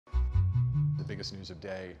biggest news of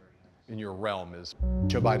day in your realm is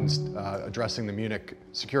Joe Biden's addressing the Munich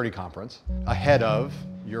Security Conference ahead of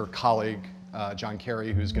your colleague, John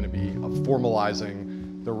Kerry, who's going to be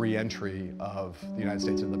formalizing the re-entry of the United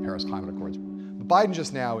States into the Paris Climate Accords. Biden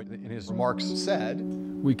just now, in his remarks, said,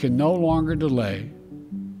 "We can no longer delay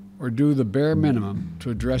or do the bare minimum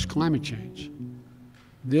to address climate change.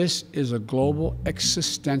 This is a global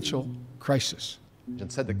existential crisis." And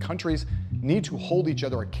said that countries need to hold each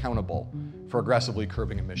other accountable for aggressively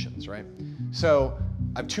curbing emissions, right? So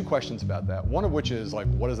I have two questions about that. One of which is, like,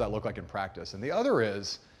 what does that look like in practice? And the other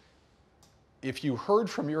is, if you heard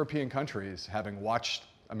from European countries having watched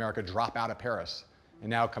America drop out of Paris and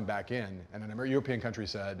now come back in, and an European country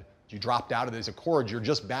said, you dropped out of these accords, you're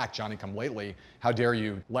just back, Johnny-come-lately, how dare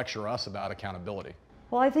you lecture us about accountability?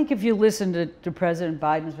 Well, I think if you listen to President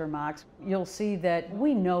Biden's remarks, you'll see that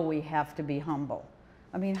we know we have to be humble.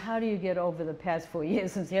 I mean, how do you get over the past 4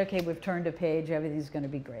 years and say, okay, we've turned a page, everything's going to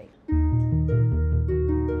be great?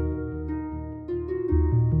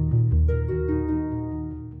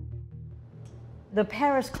 The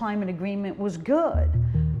Paris Climate Agreement was good,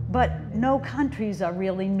 but no countries are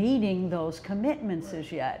really meeting those commitments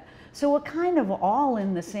as yet. So we're kind of all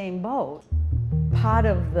in the same boat. Part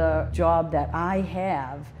of the job that I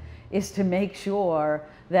have is to make sure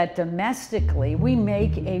that domestically we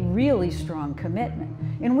make a really strong commitment.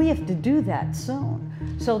 And we have to do that soon,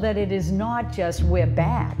 so that it is not just we're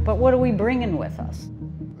back, but what are we bringing with us?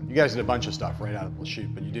 You guys did a bunch of stuff right out of the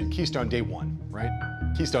chute, but you did Keystone day one, right?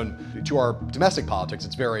 Keystone, to our domestic politics,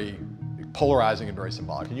 it's very polarizing and very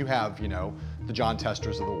symbolic. And you have, you know, the John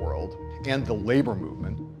Testers of the world and the labor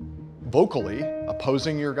movement vocally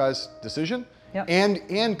opposing your guys' decision. Yep.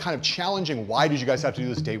 And kind of challenging, why did you guys have to do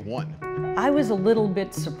this day one? I was a little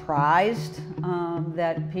bit surprised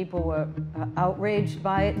that people were outraged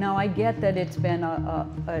by it. Now, I get that it's been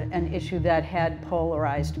an issue that had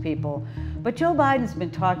polarized people, but Joe Biden's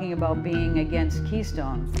been talking about being against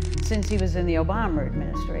Keystone since he was in the Obama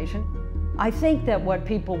administration. I think that what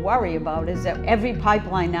people worry about is that every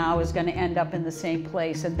pipeline now is going to end up in the same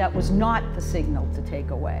place, and that was not the signal to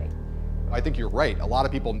take away. I think you're right. A lot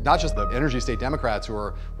of people, not just the energy state Democrats who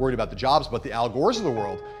are worried about the jobs, but the Al Gores of the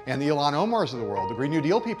world and the Ilhan Omars of the world, the Green New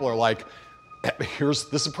Deal people are like, this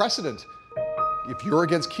is a precedent. If you're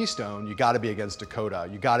against Keystone, you got to be against Dakota.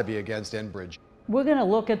 You got to be against Enbridge. We're going to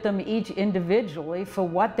look at them each individually for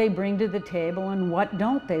what they bring to the table and what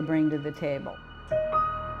don't they bring to the table.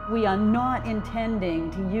 We are not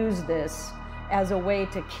intending to use this as a way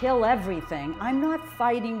to kill everything. I'm not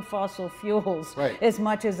fighting fossil fuels as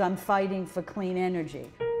much as I'm fighting for clean energy.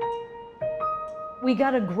 We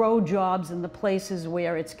got to grow jobs in the places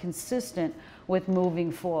where it's consistent with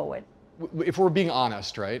moving forward. If we're being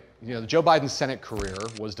honest, right, you know, Joe Biden's Senate career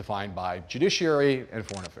was defined by judiciary and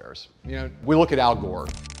foreign affairs. You know, we look at Al Gore,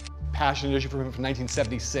 passionate issue for him from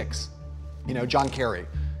 1976. You know, John Kerry,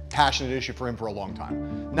 passionate issue for him for a long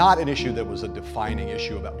time. Not an issue that was a defining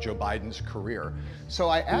issue about Joe Biden's career. So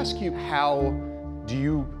I ask you, how do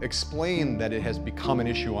you explain that it has become an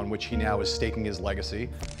issue on which he now is staking his legacy,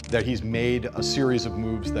 that he's made a series of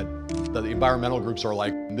moves that the environmental groups are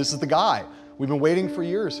like, this is the guy. We've been waiting for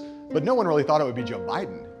years, but no one really thought it would be Joe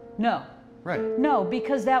Biden. No. Right. No,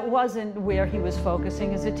 because that wasn't where he was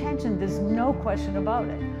focusing his attention. There's no question about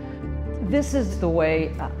it. This is the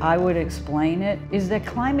way I would explain it, is that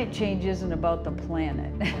climate change isn't about the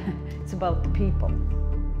planet. It's about the people.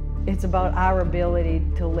 It's about our ability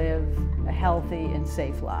to live healthy and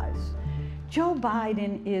safe lives. Joe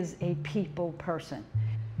Biden is a people person.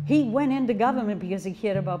 He went into government because he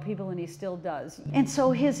cared about people, and he still does. And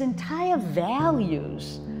so his entire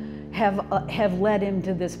values have led him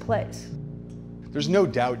to this place. There's no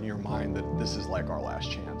doubt in your mind that this is like our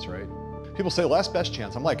last chance, right? People say last best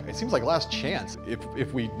chance. I'm like, it seems like last chance.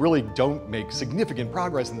 If we really don't make significant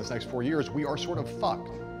progress in this next 4 years, we are sort of fucked.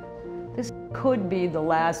 This could be the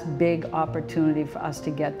last big opportunity for us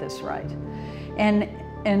to get this right.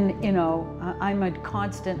 And you know, I'm a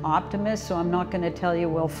constant optimist, so I'm not going to tell you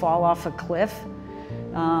we'll fall off a cliff.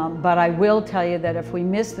 But I will tell you that if we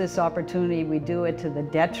miss this opportunity, we do it to the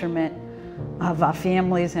detriment of our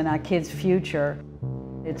families and our kids' future.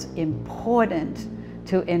 It's important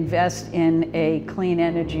to invest in a clean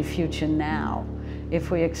energy future now if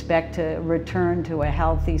we expect to return to a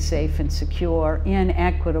healthy, safe, and secure and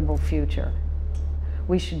equitable future.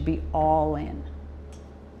 We should be all in.